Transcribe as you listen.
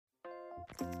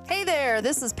Hey there,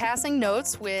 this is Passing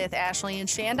Notes with Ashley and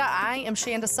Shanda. I am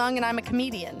Shanda Sung and I'm a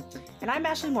comedian. And I'm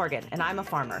Ashley Morgan, and I'm a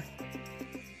farmer.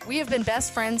 We have been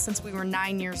best friends since we were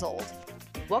 9 years old.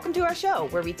 Welcome to our show,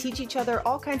 where we teach each other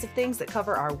all kinds of things that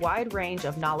cover our wide range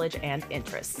of knowledge and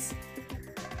interests.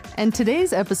 And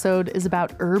today's episode is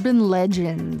about urban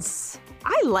legends.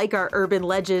 I like our urban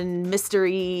legend,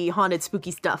 mystery, haunted,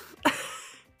 spooky stuff.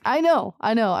 I know,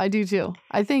 I do too.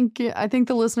 I think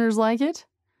the listeners like it.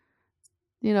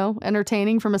 You know,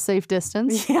 entertaining from a safe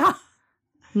distance. Yeah.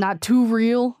 Not too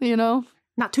real, you know.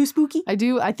 Not too spooky. I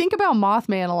think about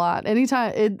Mothman a lot.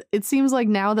 Anytime it seems like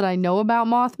now that I know about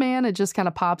Mothman, it just kind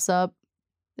of pops up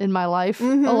in my life a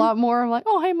lot more. I'm like,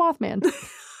 oh, hey, Mothman.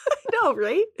 I know,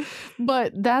 right?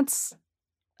 But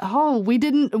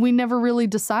we never really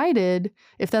decided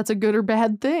if that's a good or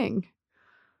bad thing.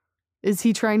 Is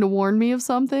he trying to warn me of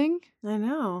something? I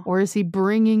know. Or is he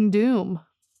bringing doom?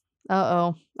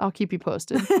 Uh-oh. I'll keep you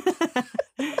posted.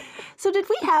 So did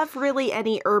we have really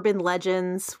any urban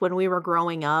legends when we were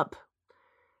growing up?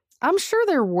 I'm sure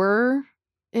there were.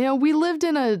 You know, we lived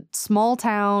in a small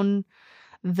town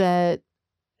that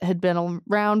had been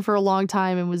around for a long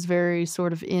time and was very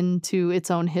sort of into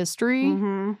its own history.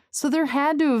 Mm-hmm. So there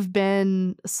had to have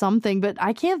been something, but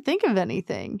I can't think of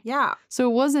anything. Yeah. So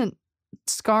it wasn't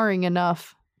scarring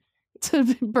enough to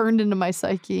be burned into my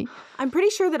psyche. I'm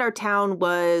pretty sure that our town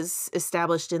was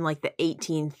established in like the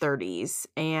 1830s.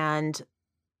 And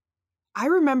I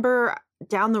remember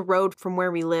down the road from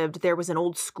where we lived, there was an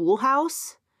old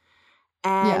schoolhouse.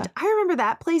 And I remember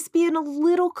that place being a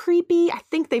little creepy. I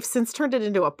think they've since turned it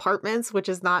into apartments, which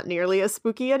is not nearly as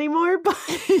spooky anymore. But,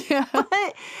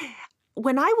 but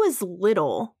when I was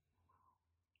little,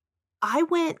 I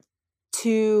went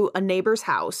to a neighbor's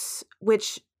house,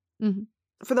 which... Mm-hmm.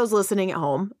 For those listening at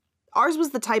home, ours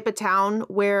was the type of town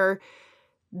where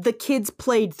the kids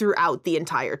played throughout the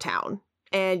entire town.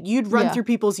 And you'd run through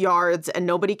people's yards and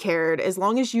nobody cared. As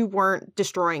long as you weren't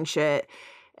destroying shit,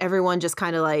 everyone just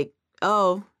kind of like,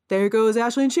 oh, there goes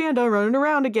Ashley and Shanda running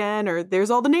around again. Or there's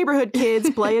all the neighborhood kids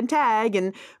playing tag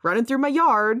and running through my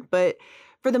yard. But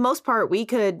for the most part, we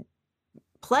could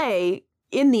play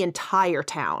in the entire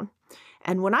town.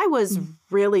 And when I was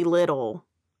really little...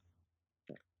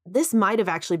 This might have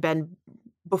actually been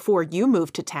before you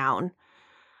moved to town.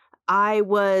 I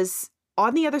was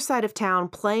on the other side of town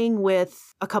playing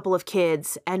with a couple of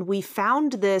kids, and we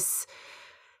found this,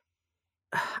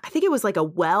 I think it was like a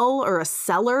well or a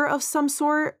cellar of some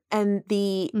sort, and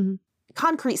the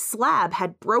concrete slab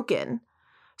had broken,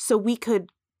 so we could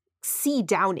see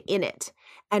down in it.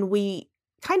 And we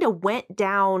kind of went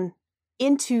down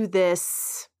into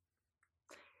this...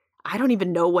 I don't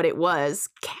even know what it was,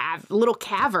 little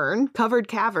cavern, covered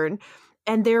cavern.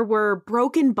 And there were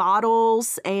broken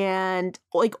bottles and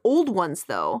like old ones,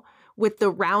 though, with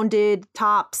the rounded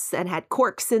tops and had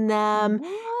corks in them.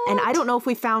 What? And I don't know if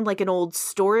we found like an old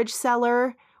storage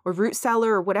cellar or root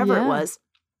cellar or whatever it was.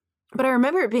 But I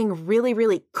remember it being really,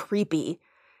 really creepy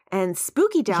and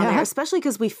spooky down there, especially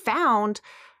because we found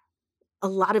a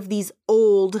lot of these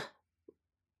old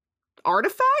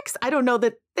artifacts. I don't know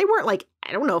that they weren't like,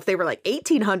 I don't know if they were like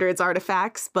 1800s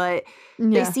artifacts, but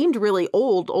they seemed really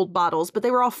old bottles, but they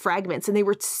were all fragments and they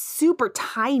were super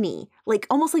tiny, like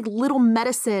almost like little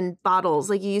medicine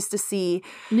bottles like you used to see.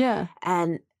 Yeah.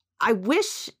 And I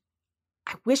wish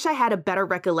I had a better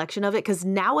recollection of it, because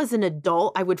now as an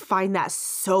adult, I would find that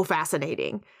so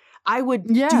fascinating. I would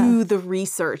do the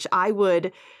research. I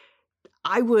would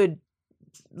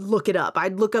look it up.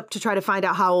 I'd look up to try to find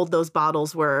out how old those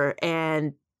bottles were.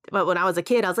 But when I was a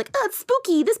kid, I was like, oh, it's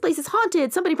spooky. This place is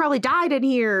haunted. Somebody probably died in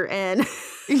here. And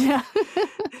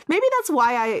maybe that's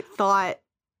why I thought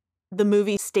the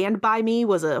movie Stand By Me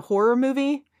was a horror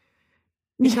movie,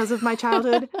 because of my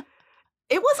childhood.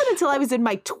 It wasn't until I was in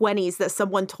my 20s that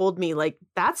someone told me, like,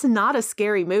 that's not a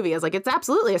scary movie. I was like, it's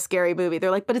absolutely a scary movie.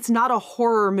 They're like, but it's not a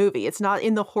horror movie. It's not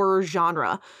in the horror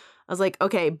genre. I was like,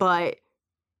 okay, but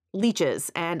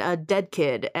leeches and a dead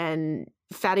kid and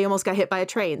Fatty almost got hit by a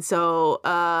train. So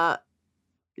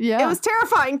it was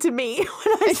terrifying to me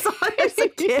when I saw it as a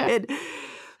kid.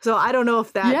 So I don't know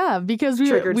if that because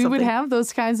we would have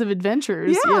those kinds of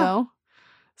adventures, you know.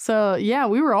 So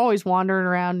we were always wandering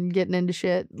around and getting into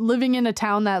shit. Living in a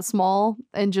town that small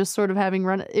and just sort of having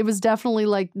it was definitely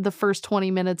like the first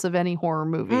 20 minutes of any horror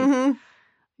movie. Mm-hmm.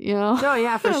 You know? Oh,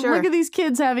 yeah, for sure. Look at these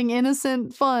kids having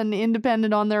innocent fun,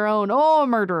 independent on their own. Oh, a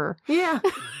murderer. Yeah.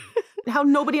 How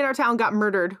nobody in our town got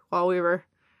murdered while we were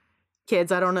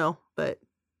kids, I don't know. But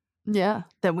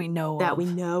that we know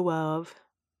of.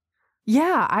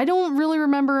 Yeah, I don't really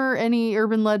remember any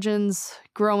urban legends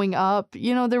growing up.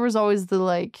 You know, there was always the,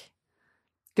 like,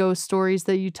 ghost stories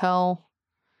that you tell.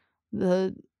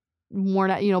 The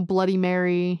worn out, Bloody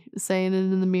Mary saying it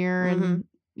in the mirror. And,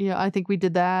 I think we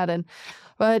did that.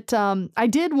 But I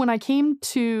did when I came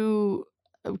to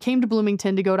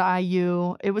Bloomington to go to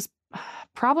IU. It was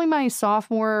probably my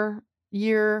sophomore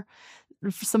year.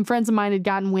 Some friends of mine had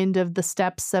gotten wind of the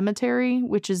Steps Cemetery,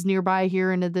 which is nearby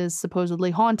here, and it is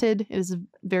supposedly haunted. It is a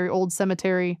very old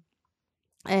cemetery.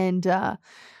 And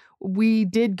we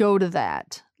did go to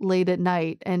that late at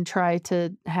night and try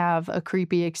to have a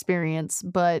creepy experience,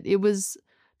 but it was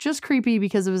just creepy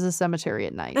because it was a cemetery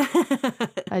at night.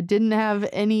 I didn't have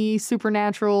any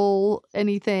supernatural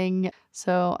anything,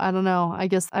 so I don't know. I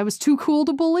guess I was too cool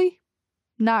to bully.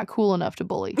 Not cool enough to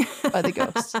bully by the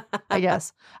ghosts, I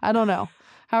guess. I don't know.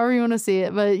 However you want to see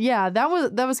it. But yeah, that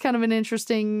was kind of an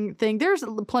interesting thing. There's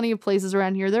plenty of places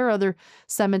around here. There are other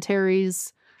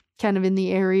cemeteries kind of in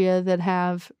the area that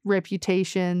have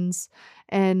reputations.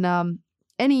 And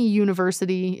any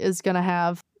university is going to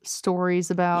have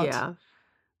stories about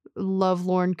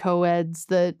lovelorn co-eds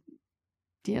that,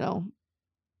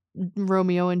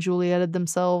 Romeo and Julieted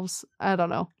themselves. I don't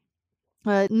know.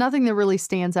 Nothing that really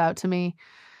stands out to me.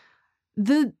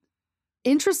 The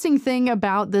interesting thing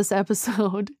about this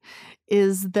episode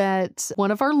is that one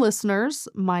of our listeners,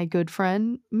 my good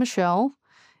friend Michelle,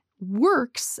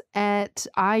 works at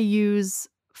IU's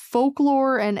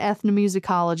folklore and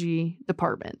ethnomusicology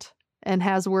department and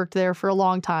has worked there for a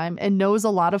long time and knows a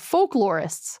lot of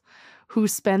folklorists who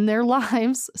spend their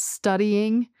lives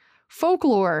studying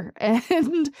folklore.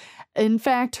 And in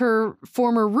fact, her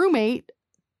former roommate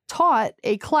taught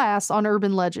a class on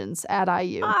urban legends at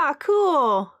IU. Ah,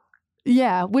 cool.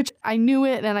 Yeah, which I knew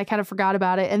it and I kind of forgot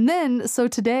about it. And then, so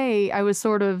today I was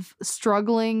sort of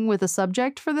struggling with a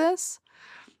subject for this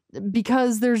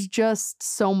because there's just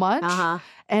so much.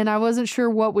 And I wasn't sure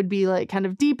what would be like kind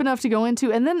of deep enough to go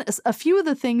into. And then a few of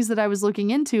the things that I was looking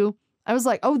into, I was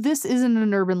like, oh, this isn't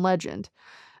an urban legend.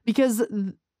 Because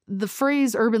the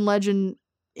phrase urban legend,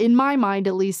 in my mind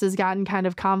at least, has gotten kind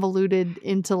of convoluted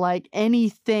into like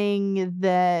anything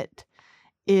that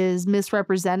is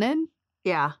misrepresented.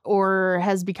 Yeah. Or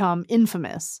has become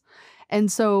infamous.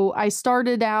 And so I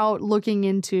started out looking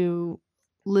into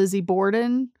Lizzie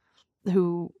Borden,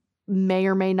 who may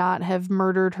or may not have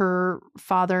murdered her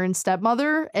father and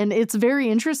stepmother. And it's very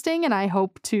interesting, and I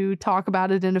hope to talk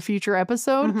about it in a future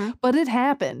episode. But it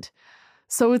happened.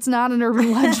 So it's not an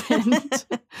urban legend.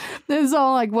 It's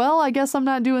all like, well, I guess I'm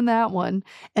not doing that one.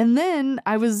 And then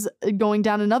I was going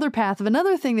down another path of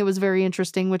another thing that was very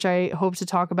interesting, which I hope to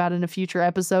talk about in a future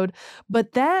episode.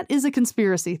 But that is a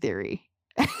conspiracy theory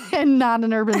and not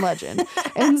an urban legend.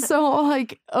 And so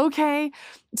like, okay.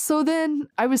 So then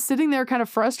I was sitting there kind of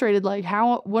frustrated, like,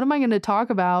 what am I going to talk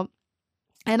about?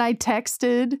 And I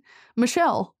texted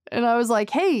Michelle and I was like,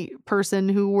 hey, person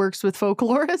who works with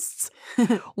folklorists,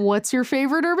 what's your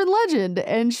favorite urban legend?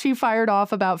 And she fired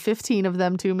off about 15 of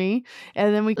them to me.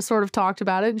 And then we sort of talked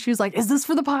about it. And she was like, is this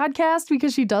for the podcast?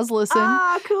 Because she does listen.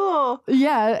 Ah, cool.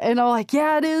 Yeah. And I'm like,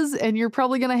 yeah, it is. And you're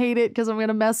probably going to hate it because I'm going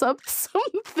to mess up some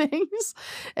things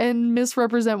and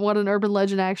misrepresent what an urban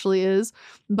legend actually is.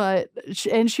 But,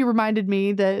 and she reminded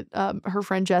me that her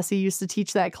friend Jessie used to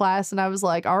teach that class. And I was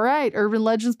like, all right, Urban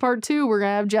Legends Part 2, we're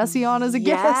going to have Jessie on as a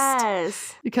guest.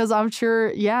 Yes. Because I'm sure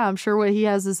what he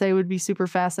has to say would be super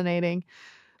fascinating.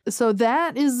 So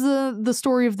that is the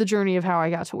story of the journey of how I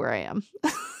got to where I am.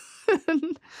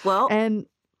 Well, and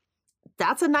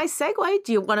that's a nice segue.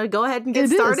 Do you want to go ahead and get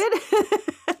started?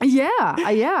 Yeah.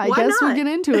 I Why guess not? we'll get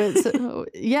into it. So,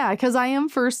 yeah, because I am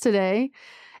first today.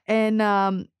 And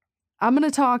I'm going to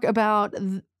talk about,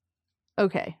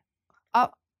 okay,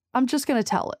 I'm just going to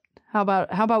tell it. How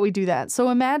about we do that? So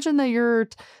imagine that you're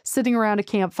sitting around a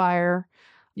campfire.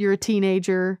 You're a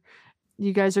teenager.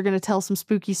 You guys are going to tell some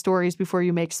spooky stories before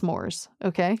you make s'mores.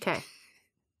 Okay? Okay.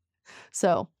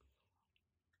 So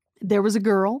there was a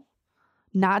girl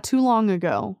not too long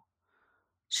ago.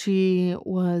 She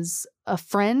was a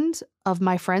friend of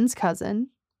my friend's cousin,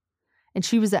 and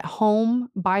she was at home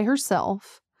by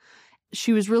herself.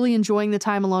 She was really enjoying the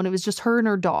time alone. It was just her and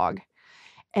her dog.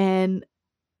 And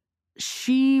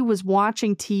she was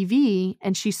watching TV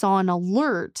and she saw an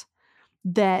alert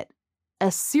that a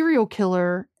serial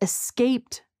killer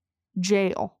escaped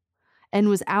jail and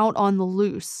was out on the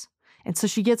loose. And so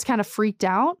she gets kind of freaked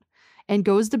out and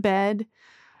goes to bed,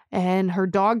 and her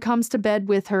dog comes to bed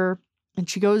with her, and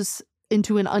she goes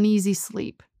into an uneasy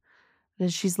sleep.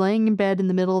 As she's laying in bed in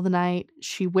the middle of the night,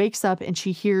 she wakes up and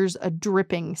she hears a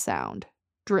dripping sound.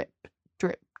 Drip,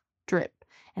 drip, drip.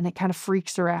 And it kind of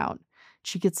freaks her out.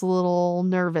 She gets a little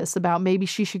nervous about maybe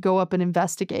she should go up and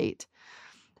investigate.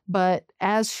 But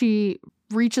as she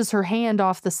reaches her hand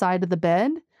off the side of the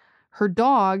bed, her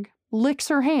dog licks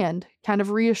her hand kind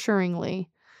of reassuringly.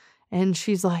 And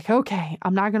she's like, okay,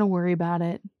 I'm not going to worry about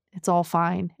it. It's all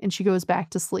fine. And she goes back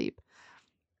to sleep.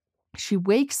 She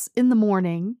wakes in the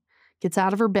morning, gets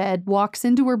out of her bed, walks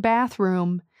into her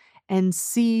bathroom, and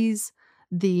sees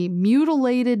the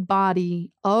mutilated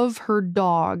body of her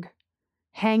dog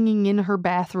hanging in her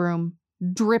bathroom,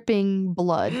 dripping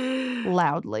blood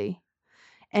loudly.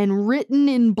 And written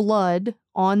in blood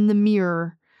on the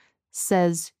mirror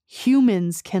says,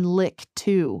 humans can lick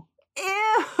too. Ew.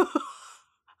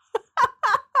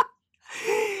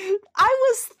 I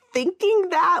was thinking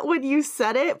that when you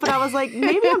said it, but I was like,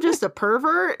 maybe I'm just a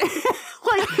pervert.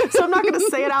 So I'm not going to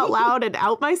say it out loud and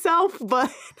out myself,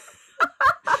 but...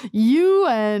 You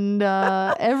and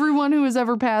everyone who has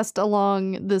ever passed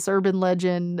along this urban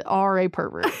legend are a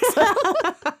pervert. So.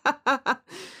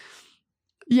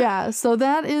 Yeah, so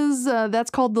that's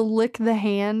called the lick the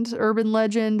hand urban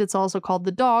legend. It's also called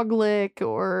the dog lick,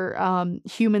 or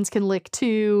humans can lick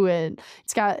too, and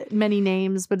it's got many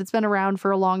names, but it's been around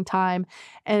for a long time.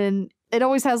 And it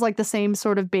always has like the same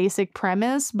sort of basic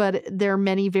premise, but there are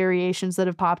many variations that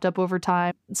have popped up over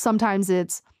time. Sometimes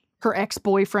it's her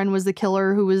ex-boyfriend was the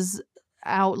killer who was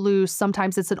out loose.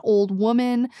 Sometimes it's an old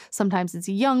woman. Sometimes it's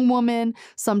a young woman.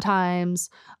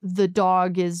 Sometimes the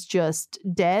dog is just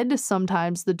dead.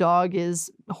 Sometimes the dog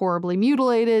is horribly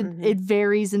mutilated. Mm-hmm. It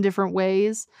varies in different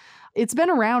ways. It's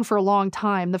been around for a long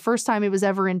time. The first time it was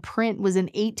ever in print was in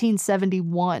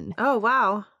 1871. Oh,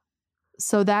 wow.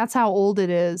 So that's how old it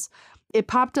is. It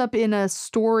popped up in a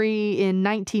story in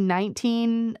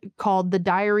 1919 called The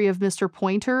Diary of Mr.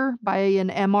 Pointer by an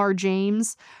M.R.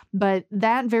 James. But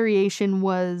that variation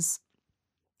was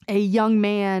a young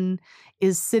man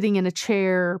is sitting in a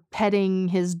chair petting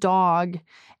his dog,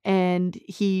 and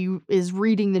he is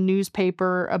reading the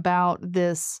newspaper about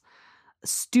this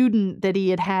student that he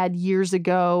had years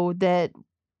ago that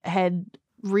had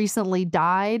recently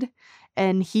died.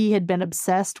 And he had been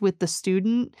obsessed with the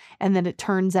student. And then it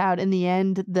turns out in the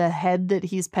end, the head that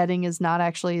he's petting is not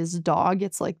actually his dog.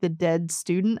 It's like the dead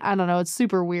student. I don't know. It's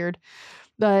super weird.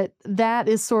 But that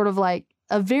is sort of like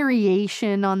a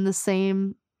variation on the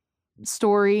same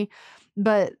story.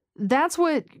 But that's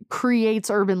what creates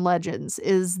urban legends,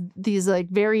 is these like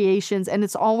variations. And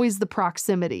it's always the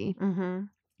proximity. Mm-hmm.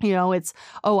 You know, it's,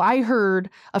 oh, I heard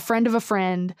a friend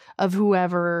of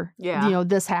whoever,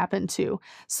 this happened to.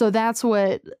 So that's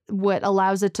what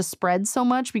allows it to spread so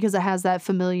much, because it has that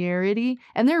familiarity.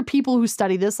 And there are people who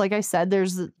study this. Like I said,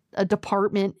 there's a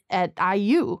department at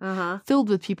IU filled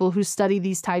with people who study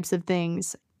these types of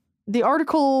things. The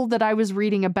article that I was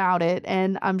reading about it,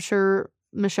 and I'm sure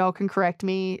Michelle can correct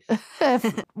me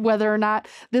whether or not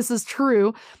this is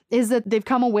true, is that they've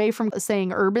come away from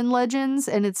saying urban legends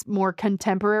and it's more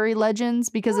contemporary legends,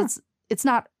 because it's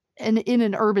not in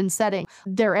an urban setting.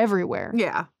 They're everywhere.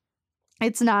 Yeah.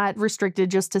 It's not restricted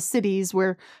just to cities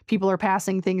where people are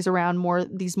passing things around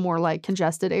these more like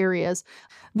congested areas.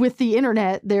 With the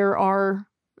internet, there are,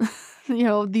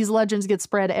 these legends get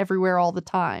spread everywhere all the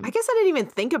time. I guess I didn't even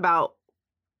think about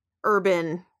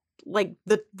urban, like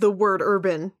the word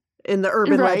urban in the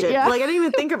urban legend. Yeah. Like I didn't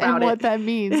even think about and it. What that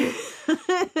means.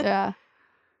 Yeah.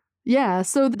 Yeah.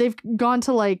 So they've gone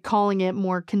to like calling it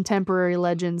more contemporary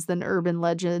legends than urban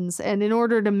legends. And in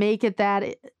order to make it that,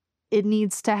 it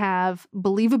needs to have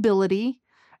believability,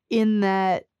 in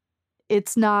that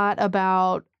it's not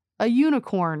about a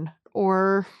unicorn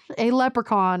or a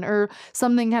leprechaun or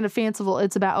something kind of fanciful.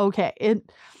 It's about,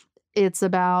 it's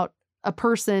about a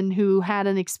person who had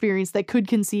an experience that could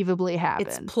conceivably happen.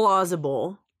 It's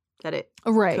plausible that it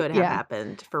could have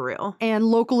happened for real. And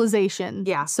localization.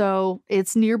 Yeah. So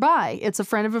it's nearby. It's a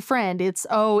friend of a friend. It's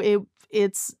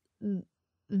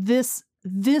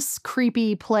this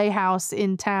creepy playhouse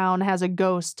in town has a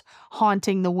ghost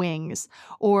haunting the wings,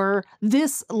 or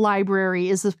this library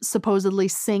is supposedly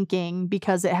sinking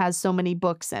because it has so many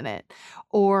books in it,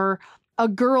 or a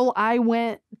girl I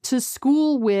went to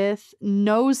school with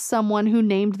knows someone who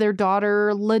named their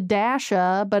daughter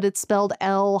Ladasha, but it's spelled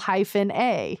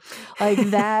L-A. Like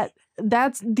that.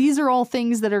 These are all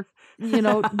things that are,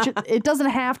 it doesn't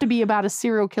have to be about a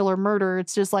serial killer murder.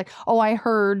 It's just like, oh, I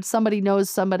heard somebody knows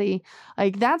somebody.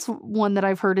 Like that's one that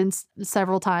I've heard in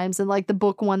several times. And like the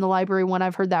book one, the library one,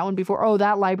 I've heard that one before. Oh,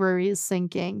 that library is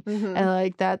sinking. Mm-hmm. And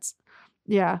like that's,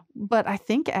 yeah. But I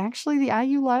think actually the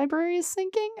IU library is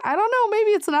sinking. I don't know.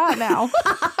 Maybe it's not now.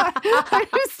 I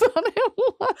just thought it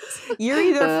was. You're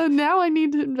either now I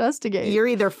need to investigate. You're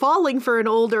either falling for an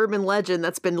old urban legend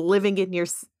that's been living in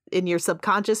your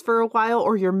subconscious for a while,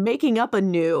 or you're making up a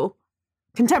new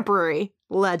contemporary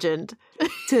legend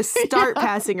to start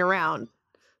passing around.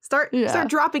 Start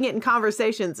dropping it in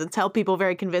conversations and tell people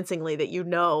very convincingly that you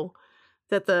know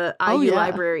that the IU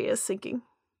library is sinking.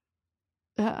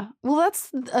 Yeah. Well,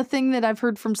 that's a thing that I've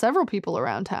heard from several people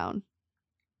around town.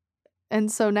 And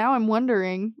so now I'm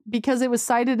wondering, because it was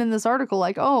cited in this article,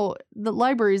 like, oh, the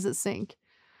library's at sink.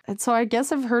 And so I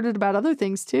guess I've heard it about other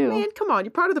things too. Man, come on,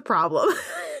 you're part of the problem.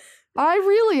 I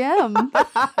really am.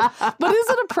 But is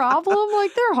it a problem?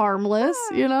 Like, they're harmless,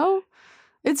 you know?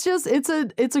 It's just, it's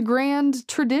a grand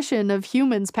tradition of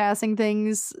humans passing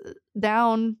things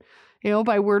down, you know,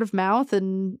 by word of mouth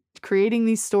and creating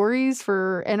these stories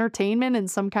for entertainment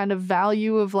and some kind of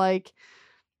value of, like,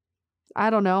 I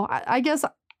don't know. I guess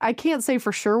I can't say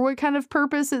for sure what kind of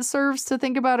purpose it serves to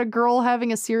think about a girl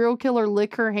having a serial killer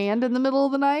lick her hand in the middle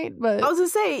of the night. But I was going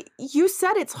to say, you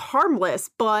said it's harmless,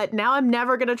 but now I'm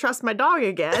never going to trust my dog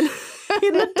again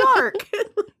in the dark.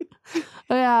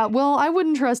 Yeah, well, I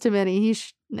wouldn't trust him any.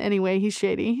 Anyway, he's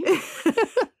shady.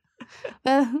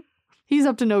 He's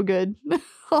up to no good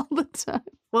all the time.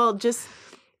 Well, just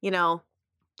know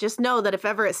that if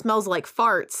ever it smells like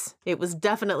farts, it was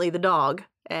definitely the dog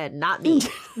and not me.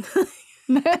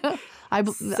 I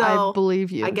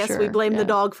believe you. I guess we blame the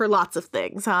dog for lots of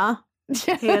things, huh?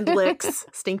 Hand licks,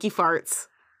 stinky farts.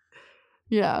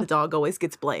 Yeah. The dog always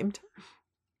gets blamed.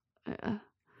 Yeah.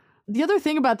 The other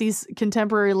thing about these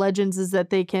contemporary legends is that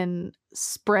they can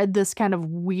spread this kind of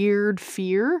weird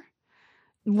fear.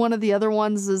 One of the other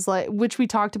ones is, like, which we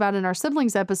talked about in our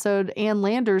siblings episode, Ann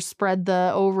Landers spread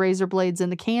the razor blades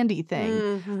and the candy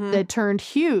thing that turned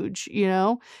huge, you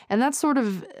know? And that's sort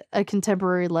of a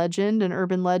contemporary legend, an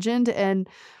urban legend. And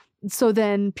so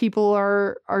then people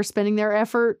are spending their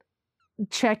effort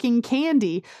checking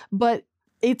candy. But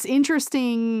it's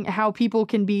interesting how people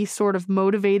can be sort of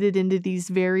motivated into these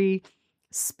very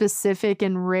specific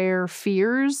and rare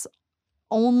fears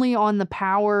only on the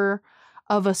power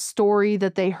of a story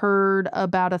that they heard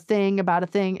about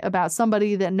about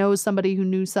somebody that knows somebody who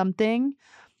knew something,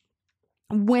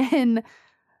 when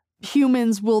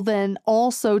humans will then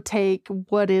also take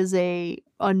what is a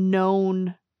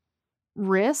known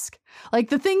risk. Like,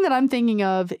 the thing that I'm thinking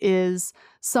of is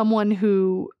someone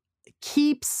who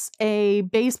keeps a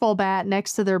baseball bat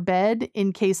next to their bed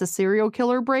in case a serial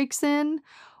killer breaks in,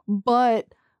 but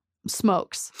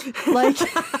smokes. Like,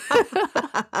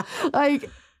 like,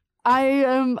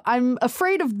 I'm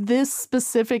afraid of this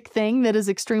specific thing that is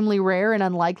extremely rare and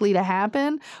unlikely to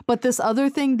happen, but this other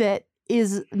thing that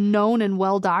is known and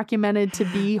well documented to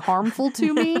be harmful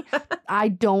to me, I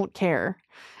don't care.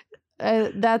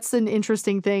 That's an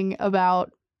interesting thing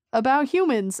about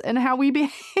humans and how we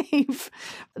behave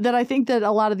that I think that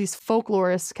a lot of these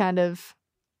folklorists kind of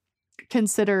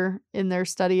consider in their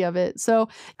study of it. So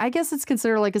I guess it's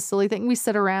considered like a silly thing. We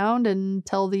sit around and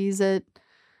tell these at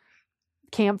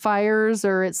campfires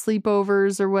or at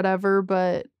sleepovers or whatever,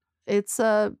 but it's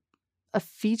a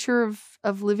feature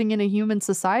of living in a human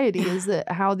society is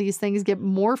that how these things get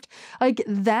morphed. Like,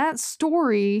 that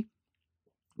story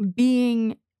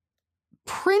being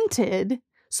printed,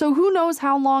 so who knows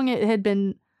how long it had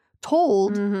been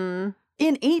told, in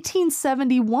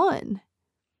 1871,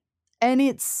 and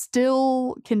it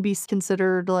still can be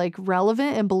considered like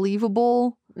relevant and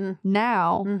believable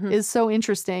now is so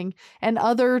interesting. And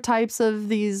other types of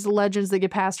these legends that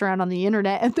get passed around on the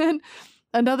internet. And then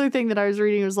another thing that I was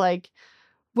reading was like,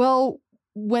 well,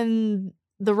 when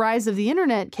the rise of the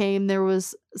internet came, there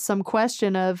was some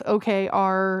question of, okay,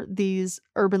 are these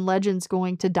urban legends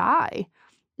going to die?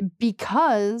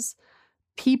 Because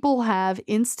people have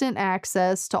instant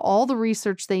access to all the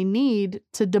research they need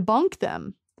to debunk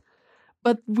them.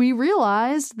 But we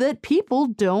realized that people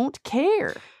don't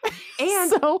care. And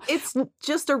so it's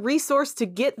just a resource to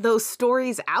get those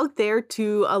stories out there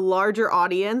to a larger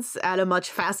audience at a much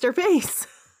faster pace.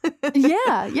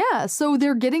 Yeah. So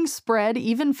they're getting spread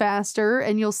even faster,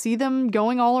 and you'll see them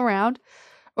going all around.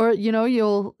 Or, you know,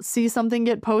 you'll see something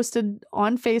get posted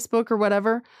on Facebook or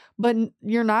whatever, but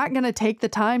you're not going to take the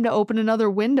time to open another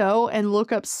window and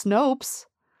look up Snopes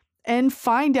and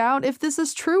find out if this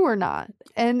is true or not.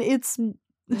 And it's...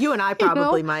 You and I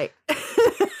probably might.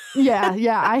 Yeah,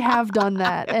 I have done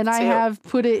that. And I have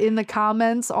put it in the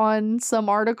comments on some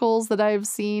articles that I've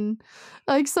seen.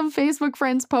 Like, some Facebook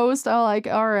friends post, I'm like,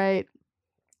 all right.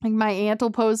 Like, my aunt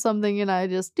will post something and I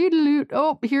just,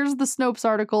 oh, here's the Snopes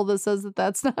article that says that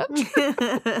that's not true.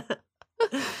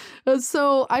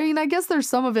 So, I mean, I guess there's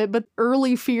some of it, but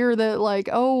early fear that, like,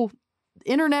 oh,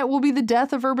 internet will be the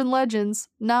death of urban legends.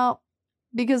 No,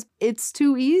 because it's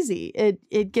too easy.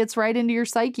 It gets right into your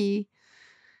psyche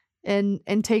and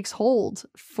takes hold,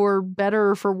 for better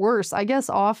or for worse. I guess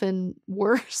often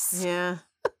worse. Yeah.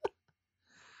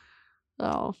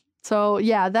 Oh, So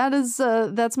yeah,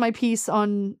 that's my piece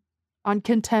on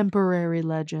contemporary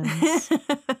legends.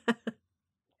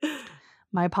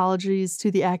 My apologies to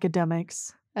the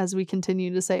academics as we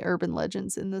continue to say urban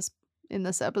legends in this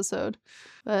episode.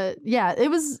 But yeah, it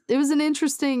was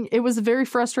very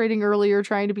frustrating earlier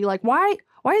trying to be like, why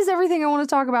is everything I want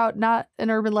to talk about not an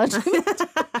urban legend?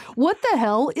 What the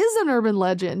hell is an urban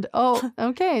legend? Oh,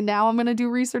 okay, now I'm going to do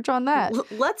research on that.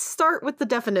 Let's start with the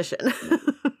definition.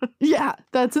 Yeah,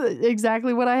 that's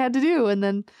exactly what I had to do. And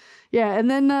then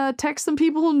text some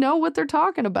people who know what they're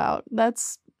talking about.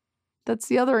 That's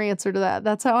the other answer to that.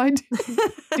 That's how I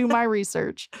do my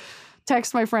research.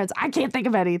 Text my friends. I can't think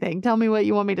of anything. Tell me what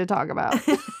you want me to talk about.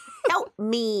 Help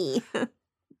me.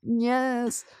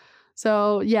 Yes.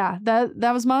 So yeah,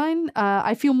 that was mine.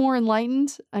 I feel more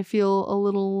enlightened. I feel a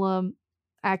little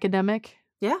academic.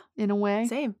 Yeah. In a way.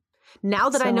 Same. Now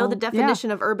that I know the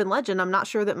definition of urban legend, I'm not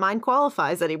sure that mine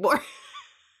qualifies anymore.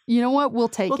 You know what? We'll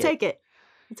take it. We'll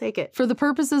take it. For the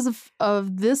purposes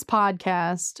of this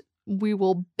podcast, we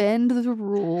will bend the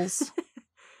rules.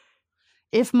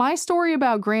 If my story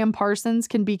about Graham Parsons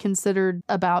can be considered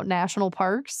about national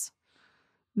parks,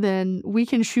 then we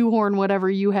can shoehorn whatever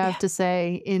you have to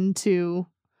say into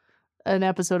an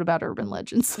episode about urban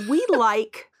legends. We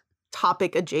like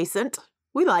topic adjacent.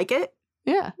 We like it.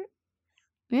 Yeah.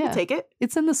 Yeah. We'll take it.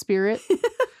 It's in the spirit.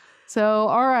 So,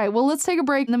 all right. Well, let's take a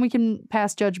break and then we can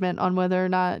pass judgment on whether or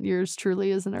not yours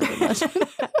truly is an urban legend.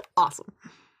 Awesome.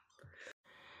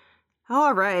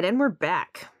 All right. And we're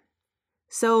back.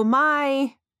 So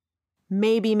my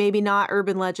maybe not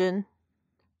urban legend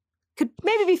could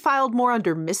maybe be filed more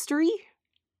under mystery.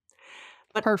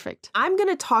 But perfect. I'm going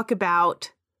to talk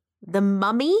about the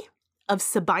mummy of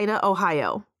Sabina,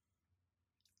 Ohio.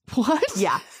 What?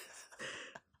 Yeah.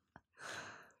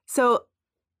 So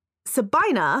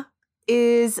Sabina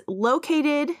is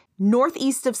located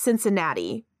northeast of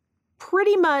Cincinnati,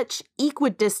 pretty much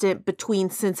equidistant between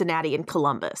Cincinnati and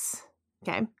Columbus.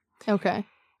 Okay. Okay.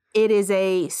 It is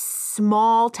a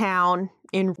small town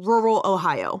in rural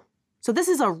Ohio. So this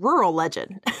is a rural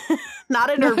legend, not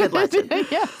an urban legend.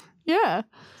 Yeah. Yeah.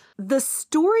 The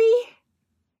story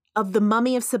of the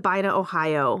mummy of Sabina,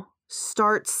 Ohio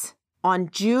starts on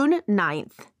June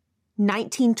 9th,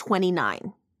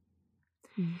 1929.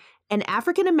 An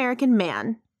African-American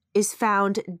man is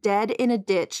found dead in a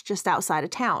ditch just outside of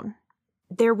town.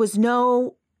 There was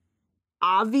no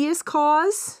obvious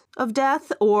cause of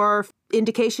death or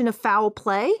indication of foul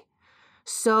play,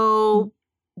 so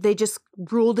they just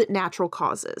ruled it natural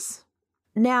causes.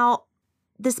 Now,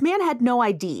 this man had no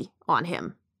ID on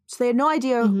him, so they had no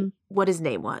idea what his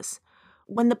name was.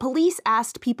 When the police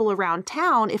asked people around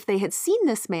town if they had seen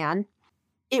this man,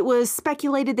 it was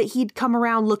speculated that he'd come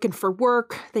around looking for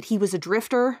work, that he was a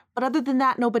drifter. But other than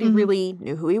that, nobody really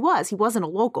knew who he was. He wasn't a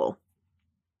local.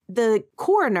 The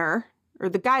coroner, or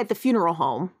the guy at the funeral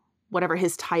home, whatever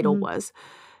his title was,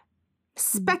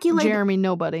 speculated... Jeremy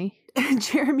Nobody.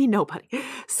 Jeremy Nobody.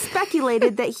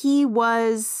 Speculated that he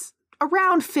was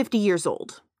around 50 years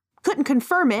old. Couldn't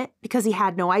confirm it because he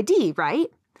had no ID, right?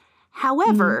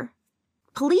 However,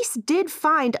 police did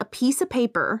find a piece of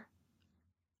paper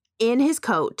in his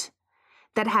coat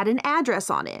that had an address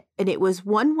on it, and it was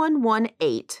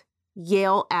 1118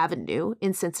 Yale Avenue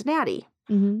in Cincinnati.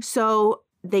 So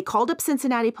they called up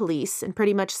Cincinnati police and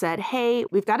pretty much said, hey,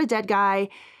 we've got a dead guy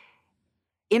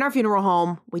in our funeral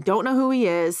home. We don't know who he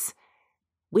is.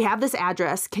 We have this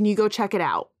address. Can you go check it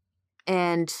out?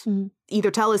 And either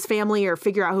tell his family or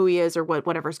figure out who he is or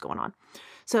whatever's going on.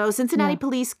 So Cincinnati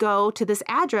police go to this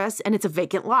address and it's a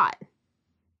vacant lot.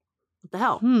 What the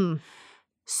hell?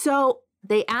 So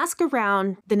they ask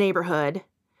around the neighborhood,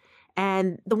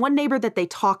 and the one neighbor that they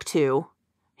talked to,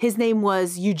 his name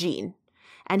was Eugene.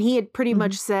 And he had pretty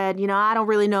much said, I don't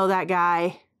really know that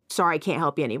guy. Sorry, I can't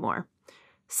help you anymore.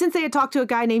 Since they had talked to a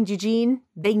guy named Eugene,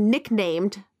 they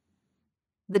nicknamed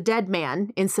the dead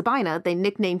man in Sabina, they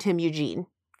nicknamed him Eugene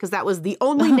because that was the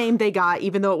only name they got,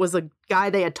 even though it was a guy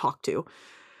they had talked to.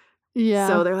 Yeah.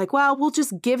 So they're like, well, we'll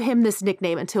just give him this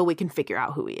nickname until we can figure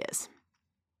out who he is.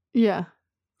 Yeah.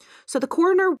 So the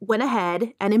coroner went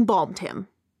ahead and embalmed him.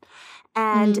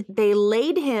 And they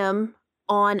laid him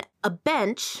on a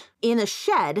bench in a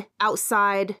shed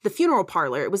outside the funeral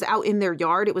parlor. It was out in their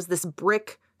yard. It was this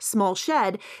brick small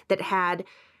shed that had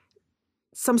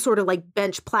some sort of like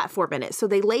bench platform in it. So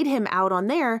they laid him out on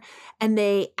there and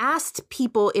they asked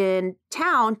people in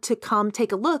town to come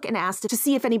take a look and asked to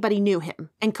see if anybody knew him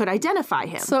and could identify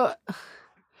him. So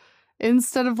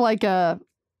instead of like a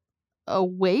a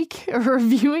wake or a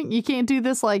viewing? You can't do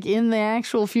this like in the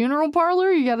actual funeral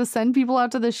parlor? You got to send people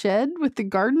out to the shed with the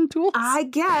garden tools? I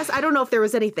guess. I don't know if there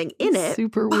was anything in it.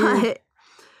 Super weird.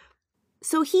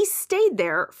 So he stayed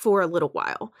there for a little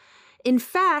while. In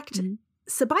fact,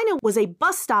 Sabina was a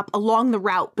bus stop along the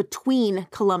route between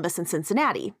Columbus and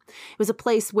Cincinnati. It was a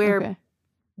place where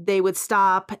they would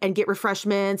stop and get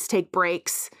refreshments, take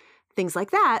breaks, things like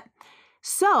that.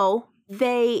 So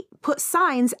they put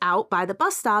signs out by the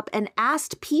bus stop and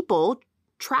asked people,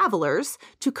 travelers,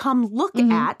 to come look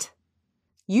at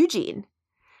Eugene,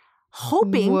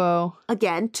 hoping,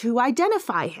 again, to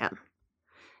identify him.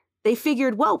 They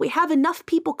figured, well, we have enough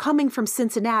people coming from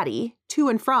Cincinnati, to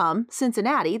and from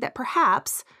Cincinnati, that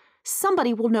perhaps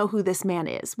somebody will know who this man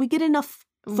is. We get enough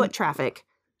foot traffic.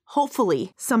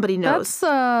 Hopefully somebody knows.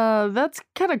 That's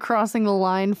kind of crossing the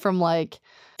line from like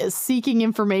seeking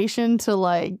information to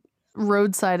like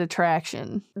roadside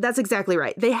attraction. That's exactly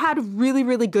right. They had really,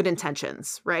 really good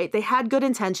intentions, right? They had good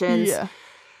intentions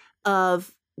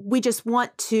of, we just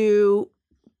want to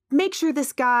make sure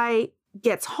this guy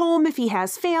gets home if he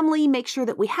has family, make sure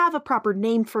that we have a proper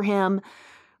name for him.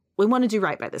 We want to do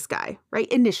right by this guy, right?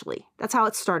 Initially, that's how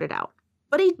it started out.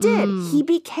 But he did. He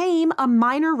became a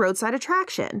minor roadside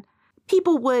attraction.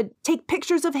 People would take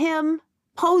pictures of him,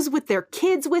 pose with their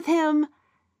kids with him.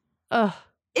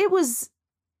 It was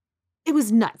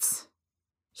nuts.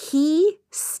 He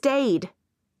stayed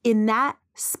in that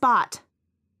spot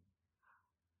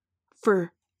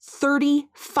for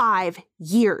 35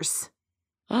 years.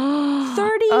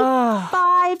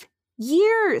 35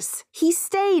 years. He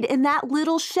stayed in that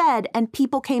little shed and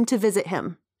people came to visit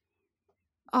him.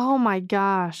 Oh my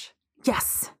gosh.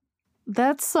 Yes.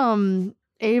 That's some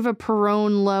Ava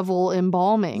Perón level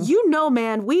embalming. You know,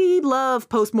 man, we love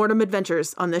postmortem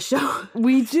adventures on this show.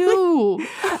 We do.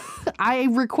 I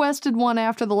requested one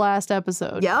after the last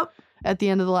episode. Yep. At the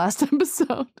end of the last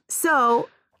episode. So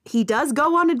he does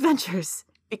go on adventures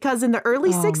because in the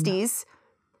early 60s,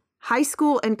 high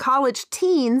school and college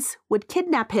teens would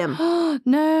kidnap him.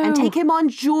 No. And take him on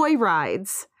joy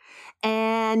rides.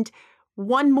 And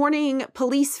one morning,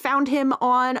 police found him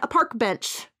on a park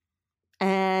bench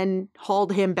and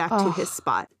hauled him back to his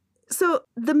spot. So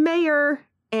the mayor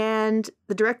and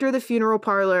the director of the funeral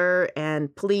parlor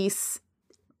and police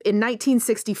in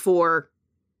 1964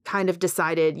 kind of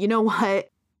decided, you know what?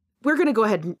 We're going to go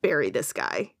ahead and bury this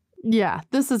guy. Yeah,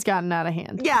 this has gotten out of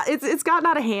hand. Yeah, it's gotten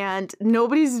out of hand.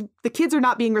 The kids are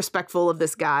not being respectful of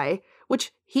this guy,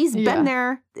 which he's been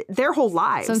there their whole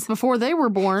lives. Since before they were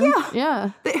born.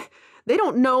 Yeah. They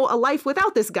don't know a life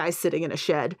without this guy sitting in a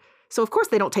shed. So, of course,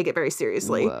 they don't take it very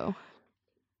seriously. Whoa.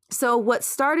 So what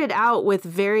started out with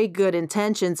very good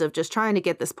intentions of just trying to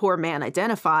get this poor man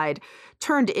identified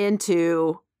turned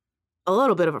into a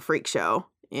little bit of a freak show,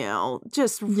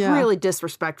 just really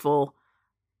disrespectful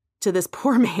to this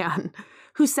poor man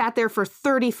who sat there for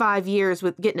 35 years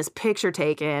with getting his picture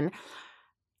taken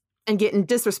and getting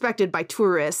disrespected by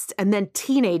tourists and then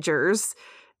teenagers.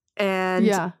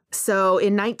 And so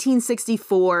in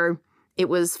 1964, it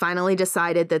was finally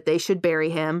decided that they should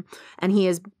bury him. And he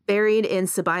is buried in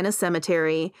Sabina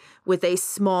Cemetery with a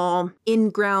small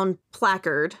in-ground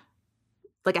placard,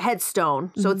 like a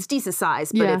headstone. So it's decent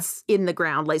size, but it's in the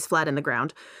ground, lays flat in the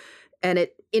ground. And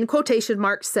it, in quotation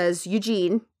marks, says,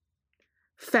 Eugene,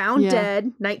 found dead,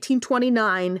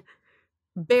 1929,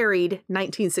 buried,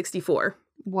 1964.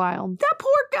 Wild. That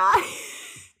poor guy.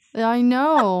 I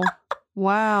know.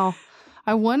 Wow.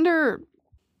 I wonder,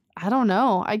 I don't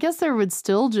know. I guess there would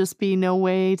still just be no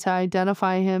way to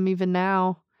identify him even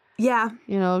now. Yeah.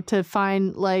 To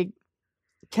find,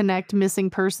 connect missing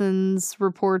persons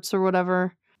reports or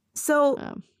whatever.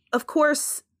 So, of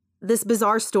course, this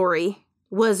bizarre story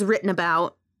was written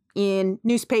about in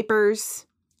newspapers,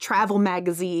 travel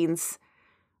magazines,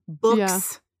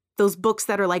 books, those books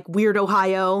that are like Weird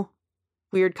Ohio,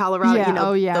 Weird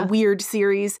Colorado, the Weird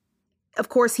series. Of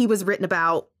course, he was written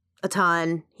about a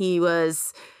ton. He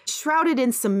was shrouded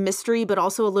in some mystery, but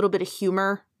also a little bit of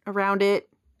humor around it.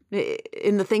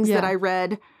 In the things that I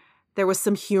read, there was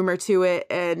some humor to it.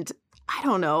 And I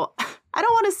don't know. I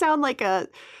don't want to sound like a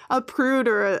prude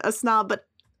or a snob, but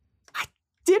I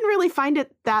didn't really find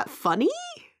it that funny.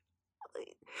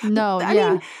 No, I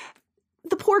mean,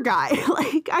 the poor guy.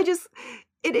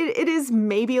 It is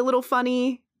maybe a little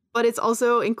funny, but it's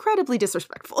also incredibly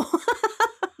disrespectful.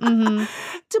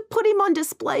 To put him on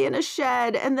display in a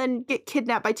shed and then get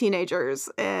kidnapped by teenagers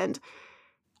and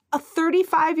a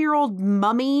 35-year-old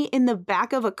mummy in the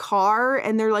back of a car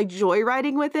and they're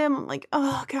joyriding with him. I'm like,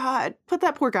 oh God, put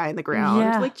that poor guy in the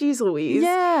ground. Geez Louise.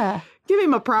 Yeah. Give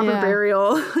him a proper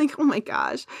burial. Oh my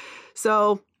gosh.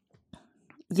 So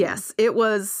Yes, it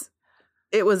was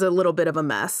a little bit of a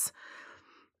mess.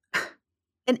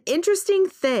 An interesting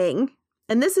thing,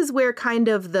 and this is where kind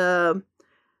of the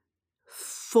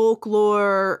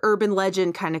folklore, urban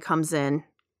legend kind of comes in.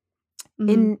 Mhm.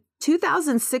 In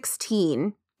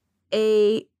 2016,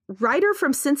 a writer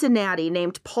from Cincinnati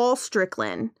named Paul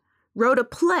Strickland wrote a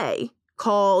play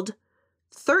called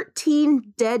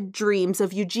 13 Dead Dreams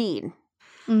of Eugene.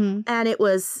 Mhm. And it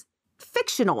was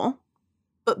fictional,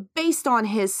 but based on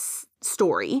his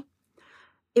story.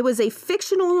 It was a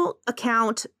fictional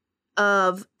account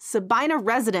of Sabina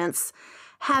residents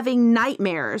having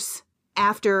nightmares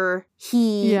after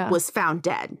he Yeah. was found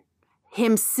dead.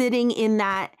 Him sitting in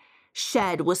that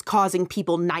shed was causing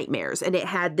people nightmares, and it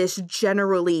had this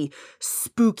generally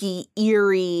spooky,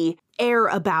 eerie air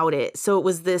about it. So it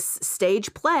was this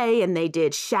stage play, and they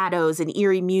did shadows and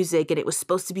eerie music, and it was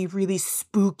supposed to be really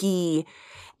spooky.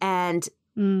 And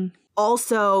Mm.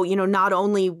 also, you know, not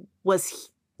only was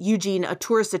Eugene a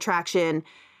tourist attraction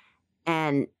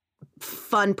and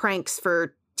fun pranks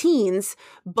for teens,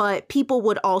 but people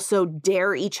would also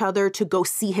dare each other to go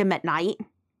see him at night.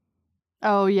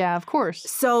 Oh, yeah, of course.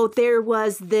 So there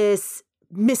was this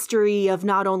mystery of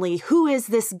not only who is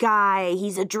this guy,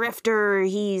 he's a drifter,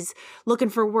 he's looking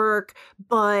for work,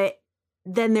 but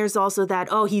then there's also that,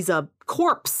 oh, he's a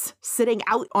corpse sitting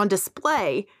out on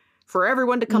display for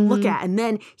everyone to come look Mhm. at. And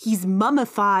then he's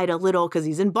mummified a little because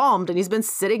he's embalmed and he's been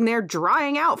sitting there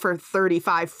drying out for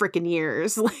 35 freaking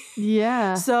years.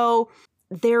 Yeah. So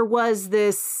there was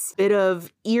this bit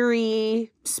of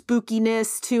eerie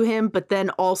spookiness to him, but then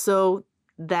also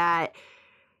that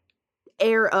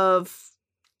air of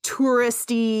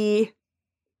touristy,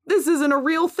 this isn't a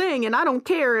real thing and I don't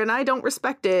care and I don't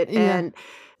respect it. Yeah. And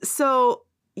so,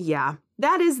 yeah,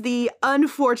 that is the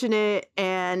unfortunate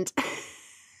and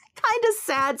kind of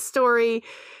sad story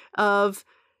of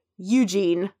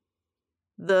Eugene,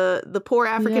 the poor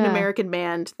African-American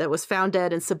man that was found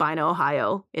dead in Sabina,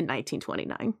 Ohio in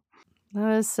 1929.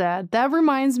 That is sad. That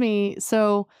reminds me,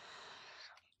 so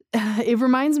it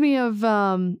reminds me of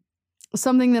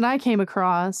something that I came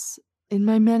across in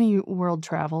my many world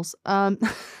travels.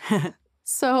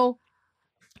 So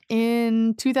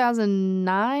in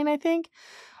 2009, I think,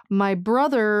 my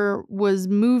brother was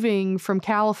moving from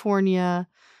California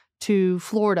to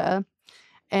Florida,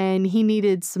 and he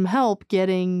needed some help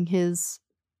getting his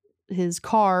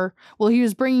car. Well, he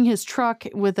was bringing his truck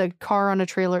with a car on a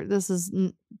trailer. This is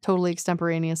totally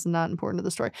extemporaneous and not important to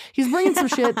the story. He's bringing some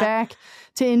shit back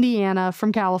to Indiana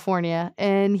from California,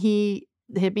 and he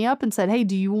hit me up and said, "Hey,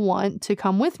 do you want to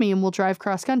come with me and we'll drive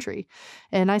cross country?"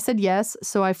 And I said yes.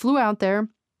 So I flew out there.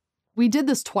 We did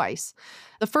this twice.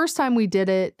 The first time we did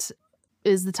it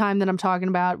is the time that I'm talking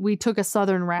about. We took a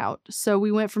southern route. So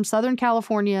we went from Southern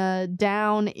California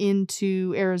down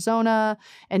into Arizona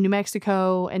and New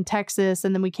Mexico and Texas,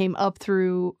 and then we came up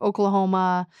through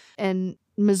Oklahoma and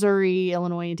Missouri,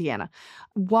 Illinois, Indiana.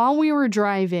 While we were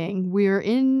driving, we were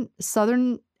in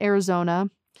southern Arizona,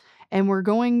 and we're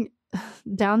going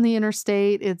down the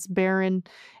interstate. It's barren,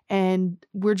 and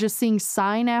we're just seeing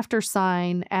sign after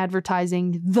sign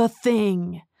advertising The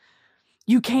Thing.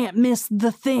 You can't miss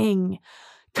The Thing.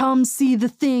 Come see The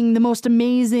Thing, the most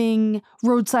amazing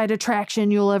roadside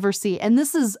attraction you'll ever see. And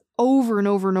this is over and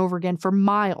over and over again for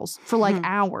miles, for like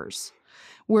hours.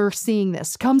 We're seeing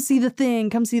this. Come see The Thing.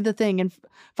 Come see The Thing. And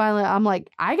finally, I'm like,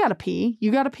 I gotta pee.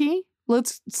 You gotta pee?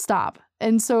 Let's stop.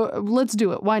 And so let's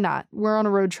do it. Why not? We're on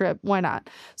a road trip. Why not?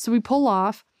 So we pull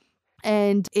off,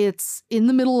 and it's in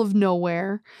the middle of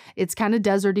nowhere. It's kind of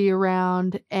deserty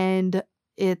around, and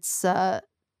it's a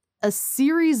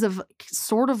series of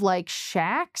sort of like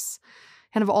shacks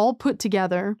kind of all put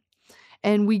together.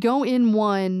 And we go in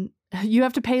one, you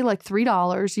have to pay like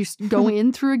 $3. You go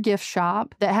in through a gift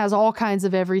shop that has all kinds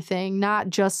of everything, not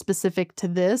just specific to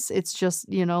this. It's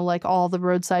just, you know, like all the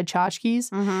roadside tchotchkes.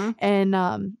 Mm-hmm.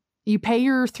 And you pay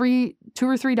your $2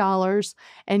 or $3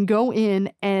 and go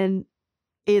in, and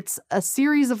it's a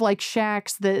series of like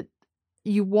shacks that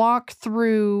you walk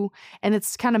through, and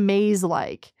it's kind of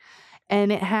maze-like.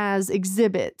 And it has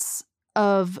exhibits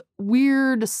of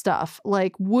weird stuff,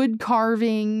 like wood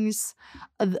carvings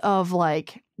of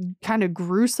like kind of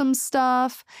gruesome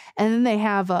stuff. And then they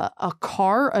have a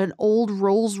car, an old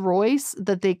Rolls Royce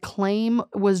that they claim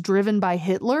was driven by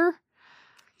Hitler.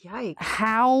 Yikes.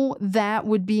 How that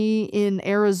would be in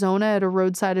Arizona at a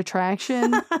roadside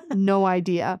attraction, no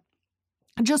idea.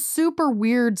 Just super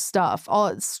weird stuff,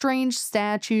 all strange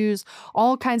statues,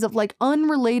 all kinds of like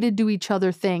unrelated to each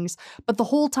other things. But the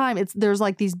whole time there's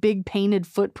like these big painted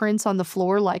footprints on the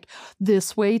floor, like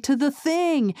this way to the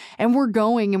thing. And we're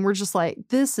going and we're just like,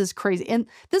 this is crazy. And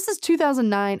this is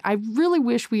 2009. I really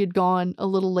wish we had gone a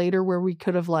little later where we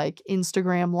could have like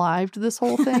Instagram lived this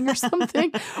whole thing or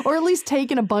something, or at least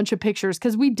taken a bunch of pictures,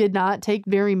 because we did not take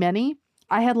very many.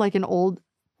 I had like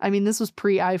this was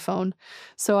pre-iPhone.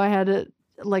 So I had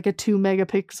like a 2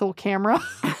 megapixel camera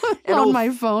on my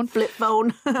phone. Flip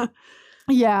phone.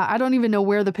 Yeah, I don't even know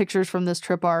where the pictures from this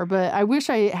trip are, but I wish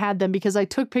I had them because I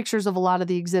took pictures of a lot of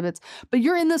the exhibits. But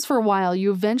you're in this for a while.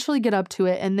 You eventually get up to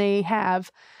it and they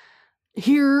have,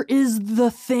 here is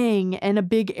the thing, and a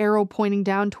big arrow pointing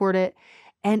down toward it.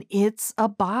 And it's a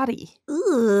body.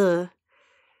 Ugh.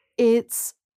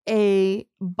 It's a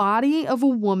body of a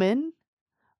woman,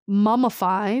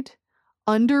 mummified,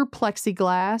 under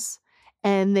plexiglass.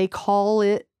 And they call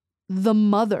it the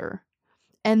mother.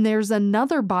 And there's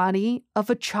another body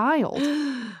of a child.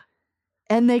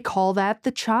 And they call that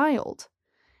the child.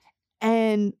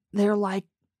 And they're like,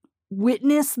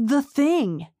 witness the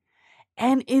thing.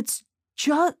 And it's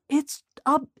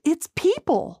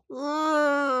people.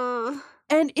 Ugh.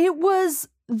 And it was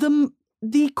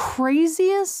the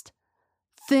craziest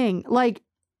thing. Like,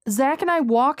 Zach and I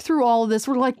walk through all of this.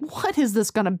 We're like, what is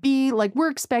this going to be? Like, we're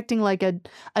expecting like a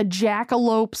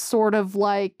jackalope sort of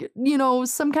like,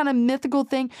 some kind of mythical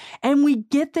thing. And we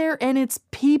get there and it's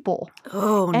people.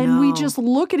 Oh, and no. we just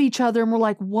look at each other and we're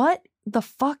like, what the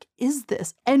fuck is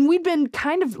this? And we'd been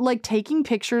kind of like taking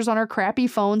pictures on our crappy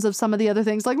phones of some of the other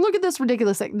things. Like, look at this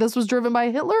ridiculous thing. This was driven by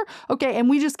Hitler. Okay. And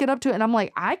we just get up to it and I'm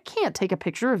like, I can't take a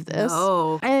picture of this.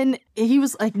 No. And he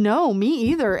was like, no, me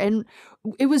either. And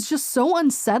it was just so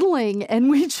unsettling.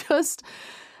 And we just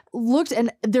looked,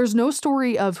 and there's no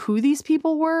story of who these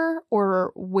people were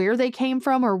or where they came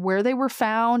from or where they were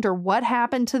found or what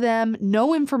happened to them.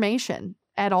 No information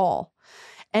at all.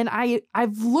 And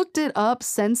I've looked it up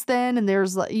since then, and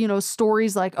there's,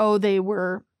 stories like, oh, they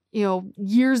were,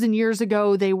 years and years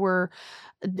ago, they were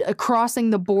crossing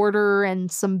the border and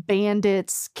some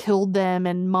bandits killed them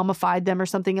and mummified them or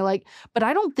something like, but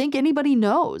I don't think anybody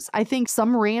knows. I think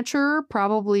some rancher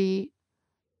probably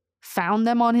found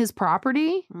them on his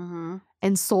property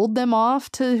and sold them off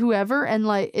to whoever. And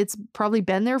like, it's probably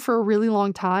been there for a really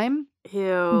long time.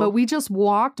 Ew. But we just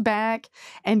walked back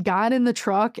and got in the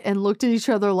truck and looked at each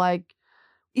other like,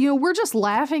 we're just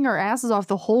laughing our asses off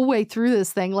the whole way through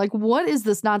this thing. Like, what is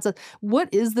this nonsense?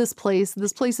 What is this place?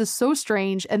 This place is so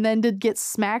strange. And then to get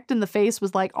smacked in the face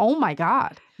was like, oh my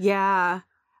God. Yeah.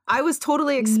 I was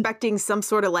totally expecting some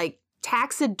sort of like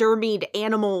taxidermied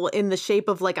animal in the shape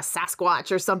of like a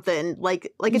Sasquatch or something,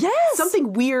 like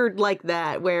something weird like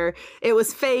that, where it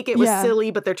was fake, it was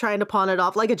silly, but they're trying to pawn it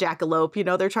off like a jackalope,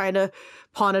 they're trying to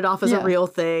pawn it off as a real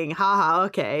thing. Haha,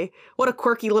 okay. What a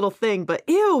quirky little thing, but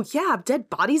ew, yeah,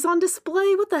 dead bodies on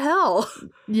display, what the hell?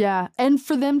 Yeah, and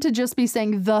for them to just be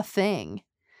saying the thing,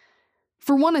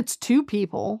 for one, it's two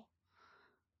people,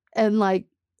 and like,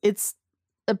 it's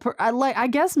I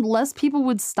guess less people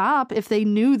would stop if they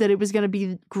knew that it was going to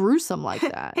be gruesome like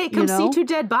that. Hey, come see two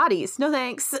dead bodies. No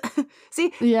thanks.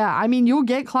 See? Yeah, I mean, you'll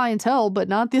get clientele, but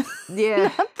not the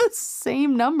not the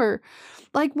same number.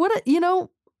 Like, what if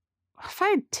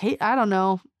I don't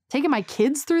know, taking my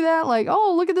kids through that, like,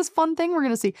 oh, look at this fun thing we're going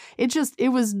to see. It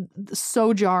was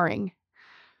so jarring.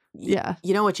 Yeah.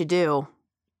 You know what you do?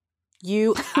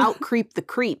 You out-creep the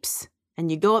creeps. And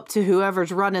you go up to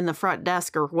whoever's running the front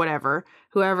desk or whatever,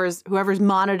 whoever's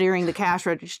monitoring the cash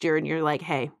register, and you're like,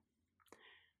 hey,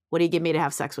 what do you give me to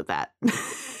have sex with that?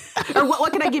 Or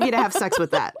what can I give you to have sex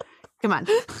with that? Come on.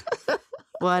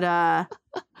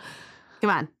 Come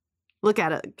on. Look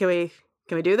at it. Can we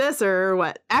do this or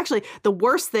what? Actually, the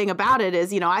worst thing about it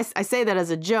is, I say that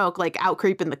as a joke, like out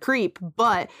creeping the creep,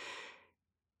 but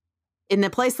in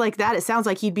a place like that, it sounds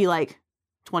like he'd be like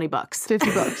 $20,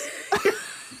 $50.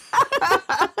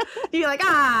 You're like,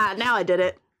 now I did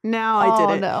it. Now I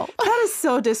did it. No. That is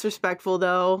so disrespectful,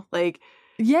 though. Like,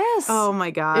 yes. Oh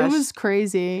my gosh. It was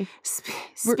crazy.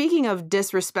 Speaking of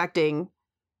disrespecting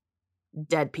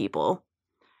dead people,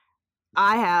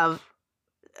 I have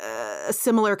a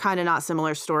similar kind of not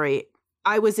similar story.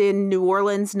 I was in New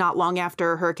Orleans not long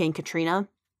after Hurricane Katrina.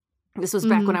 This was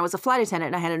back when I was a flight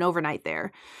attendant and I had an overnight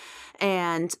there.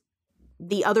 And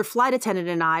the other flight attendant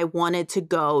and I wanted to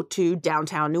go to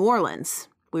downtown New Orleans.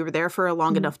 We were there for a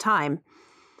long enough time.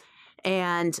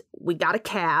 And we got a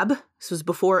cab. This was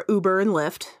before Uber and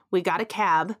Lyft. We got a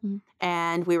cab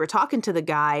and we were talking to the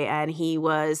guy, and he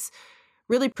was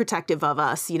really protective of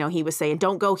us. You know, he was saying,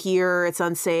 don't go here. It's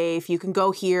unsafe. You can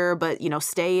go here, but, you know,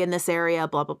 stay in this area,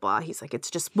 blah, blah, blah. He's like, it's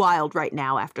just wild right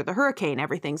now after the hurricane.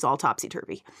 Everything's all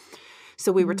topsy-turvy.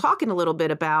 So we were talking a little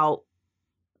bit about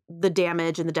the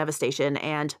damage and the devastation.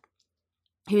 And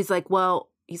he was like, well,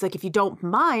 he's like, if you don't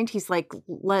mind, he's like,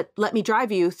 let me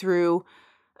drive you through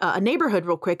a neighborhood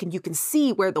real quick, and you can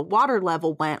see where the water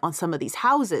level went on some of these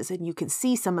houses, and you can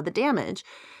see some of the damage.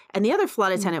 And the other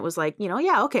flight attendant was like, you know,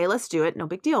 yeah, okay, let's do it. No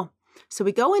big deal. So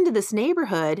we go into this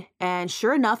neighborhood, and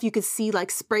sure enough, you could see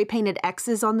like spray painted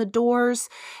X's on the doors,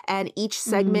 and each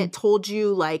segment told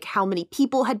you like how many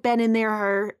people had been in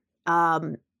there,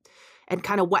 and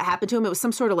kind of what happened to him. It was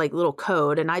some sort of like little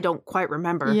code, and I don't quite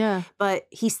remember. Yeah. But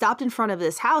he stopped in front of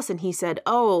this house, and he said,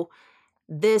 oh,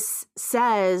 this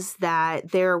says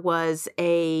that there was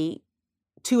 2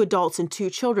 adults and 2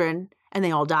 children, and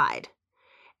they all died.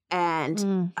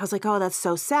 And I was like, oh, that's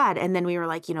so sad. And then we were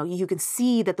like, you know, you can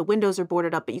see that the windows are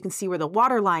boarded up, but you can see where the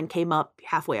water line came up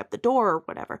halfway up the door or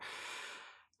whatever.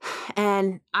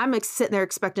 And I'm sitting there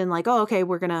expecting like, oh, okay,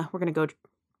 we're gonna go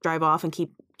drive off and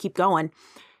keep going.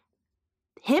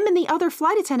 Him and the other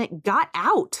flight attendant got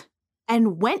out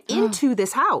and went into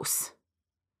this house.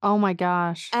 Oh my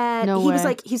gosh. And no he way. was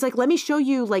like, he's like, let me show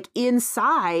you like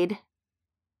inside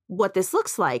what this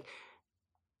looks like.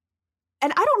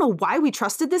 And I don't know why we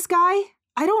trusted this guy.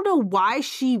 I don't know why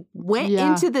she went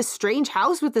into this strange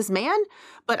house with this man.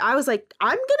 But I was like,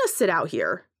 I'm going to sit out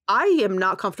here. I am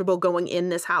not comfortable going in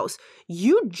this house.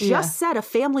 You just said a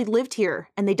family lived here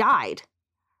and they died.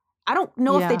 I don't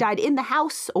know if they died in the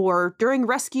house or during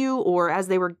rescue or as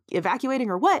they were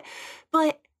evacuating or what.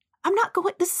 But I'm not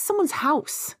going. This is someone's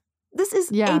house. This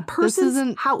is a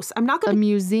person's house. I'm not going to. A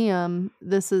museum.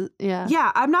 This is,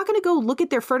 Yeah, I'm not going to go look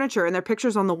at their furniture and their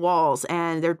pictures on the walls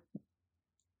and their,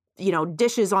 you know,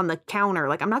 dishes on the counter.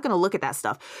 Like, I'm not going to look at that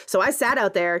stuff. So I sat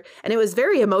out there, and it was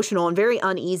very emotional and very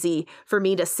uneasy for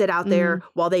me to sit out there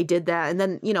while they did that. And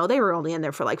then, you know, they were only in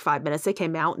there for like 5 minutes. They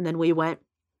came out, and then we went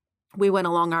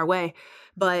along our way.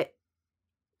 But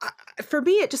for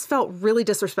me, it just felt really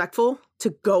disrespectful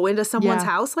to go into someone's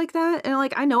house like that. And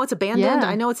like, I know it's abandoned.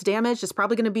 I know it's damaged. It's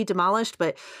probably going to be demolished.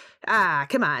 But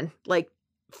come on. Like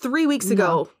 3 weeks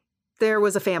ago, there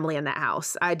was a family in that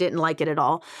house. I didn't like it at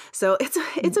all. So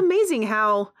it's amazing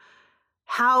how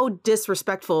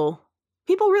disrespectful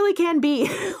people really can be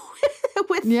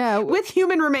with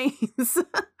human remains.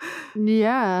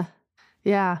 Yeah.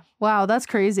 Wow, that's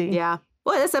crazy. Yeah.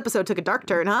 Boy, this episode took a dark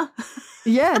turn, huh?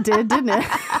 Yeah, it did, didn't it?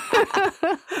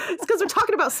 It's because we're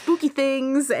talking about spooky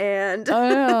things and... I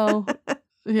know.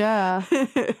 Yeah.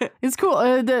 It's cool.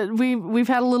 We've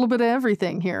had a little bit of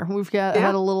everything here. We've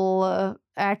had a little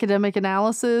academic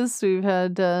analysis. We've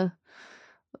had a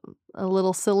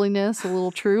little silliness, a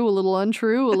little true, a little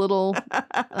untrue, a little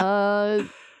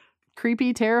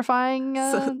creepy, terrifying,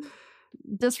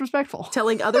 disrespectful.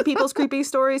 Telling other people's creepy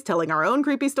stories, telling our own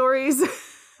creepy stories.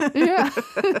 Yeah.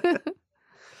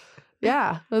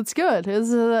 Yeah, that's good. It was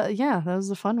that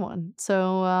was a fun one.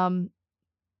 So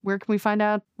where can we find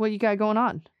out what you got going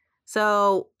on?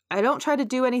 So I don't try to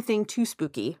do anything too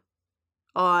spooky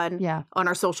on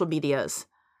our social medias,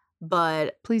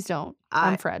 but please don't.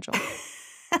 I'm fragile.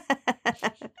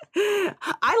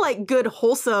 I like good,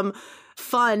 wholesome,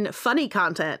 fun, funny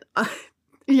content.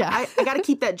 Yeah. I got to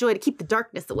keep that joy to keep the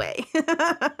darkness away.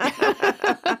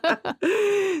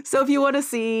 So if you want to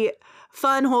see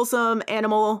fun, wholesome,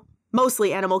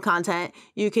 mostly animal content,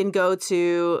 you can go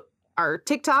to our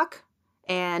TikTok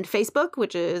and Facebook,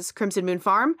 which is Crimson Moon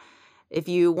Farm. If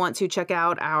you want to check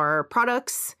out our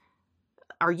products,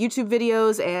 our YouTube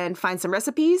videos, and find some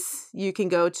recipes, you can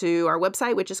go to our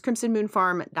website, which is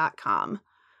crimsonmoonfarm.com.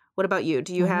 What about you?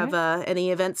 Do you have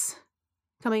any events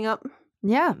coming up?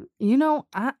 Yeah,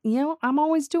 I'm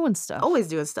always doing stuff. Always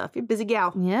doing stuff. You're a busy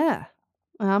gal. Yeah.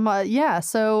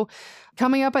 So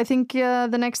coming up, I think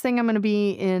the next thing I'm going to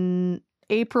be in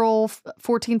April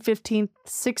 14th, 15th,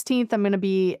 16th, I'm going to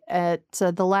be at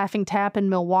the Laughing Tap in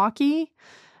Milwaukee.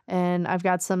 And I've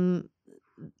got some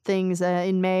things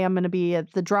in May. I'm going to be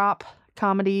at the Drop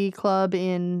Comedy Club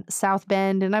in South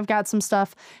Bend. And I've got some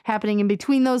stuff happening in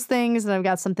between those things. And I've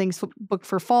got some things booked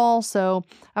for fall. So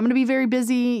I'm going to be very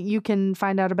busy. You can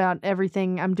find out about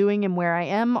everything I'm doing and where I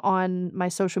am on my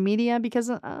social media because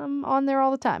I'm on there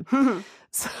all the time.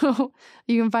 So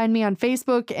you can find me on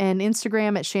Facebook and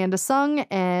Instagram at Shanda Sung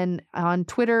and on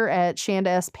Twitter at Shanda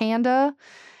S Panda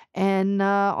and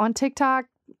on TikTok,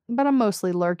 but I'm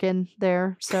mostly lurking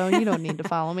there. So you don't need to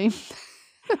follow me.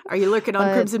 Are you lurking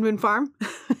on Crimson Moon Farm?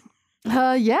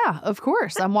 Yeah, of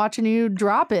course. I'm watching you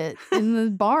drop it in the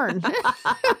barn.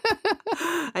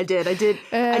 I did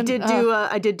And,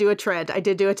 do a trend. I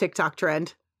did do a TikTok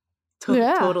trend.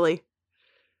 Yeah. Totally.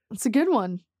 It's a good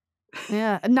one.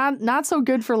 Yeah. Not so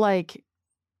good for like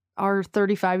our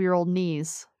 35-year-old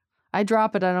knees. I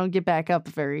drop it, I don't get back up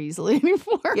very easily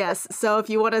anymore. Yes. So if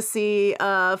you want to see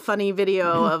a funny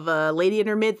video of a lady in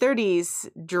her mid-30s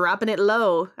dropping it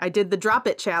low, I did the drop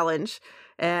it challenge.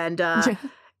 And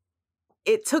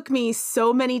it took me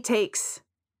so many takes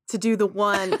to do the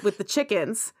one with the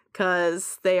chickens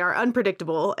because they are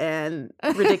unpredictable and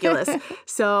ridiculous.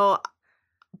 So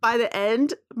by the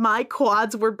end, my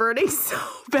quads were burning so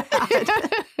bad.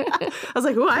 I was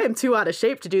like, oh, I am too out of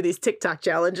shape to do these TikTok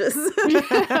challenges.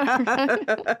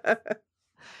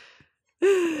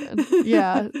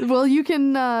 Yeah. Well, you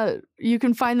can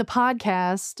find the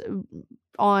podcast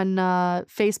on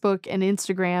Facebook and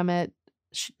Instagram at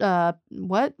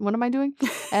what am I doing?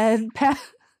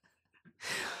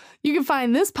 You can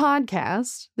find this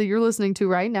podcast that you're listening to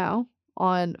right now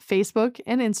on Facebook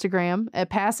and Instagram at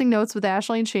Passing Notes with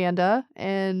Ashley and Shanda.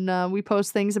 And we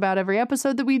post things about every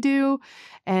episode that we do.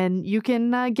 And you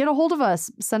can get a hold of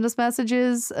us, send us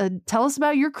messages, tell us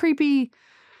about your creepy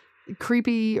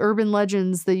urban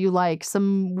legends that you like,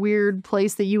 some weird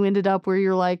place that you ended up where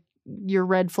you're like, your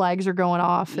red flags are going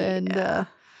off. Yeah. And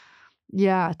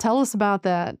yeah, tell us about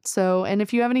that. So, and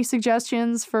if you have any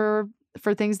suggestions for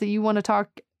things that you want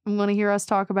to hear us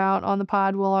talk about on the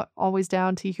pod, we're always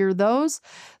down to hear those.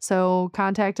 So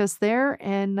contact us there.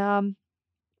 And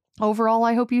overall,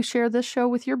 I hope you share this show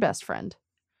with your best friend.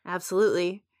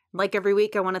 Absolutely. Like every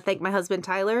week, I want to thank my husband,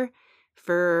 Tyler,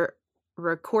 for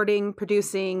recording,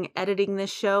 producing, editing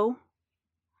this show.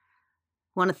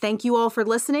 I want to thank you all for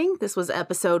listening. This was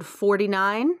episode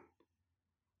 49.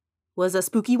 Was a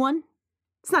spooky one.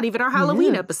 It's not even our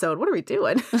Halloween episode. What are we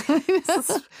doing?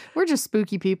 We're just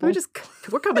spooky people.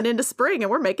 We're coming into spring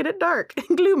and we're making it dark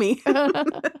and gloomy.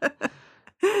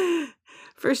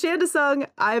 For Shanda Sung,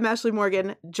 I am Ashley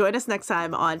Morgan. Join us next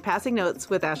time on Passing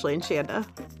Notes with Ashley and Shanda.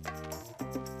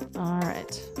 All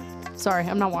right. Sorry,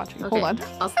 I'm not watching. Okay. Hold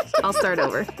on. I'll start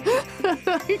over.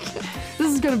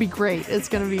 This is going to be great. It's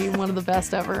going to be one of the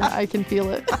best ever. I can feel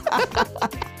it.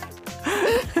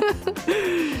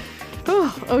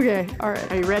 Oh, okay. All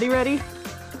right. Are you ready?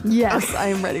 Yes, Okay. I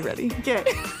am ready. Okay.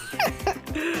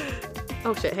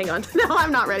 Oh shit, hang on. No,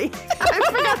 I'm not ready.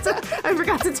 I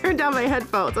forgot to turn down my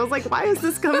headphones. I was like, why is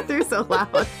this coming through so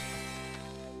loud?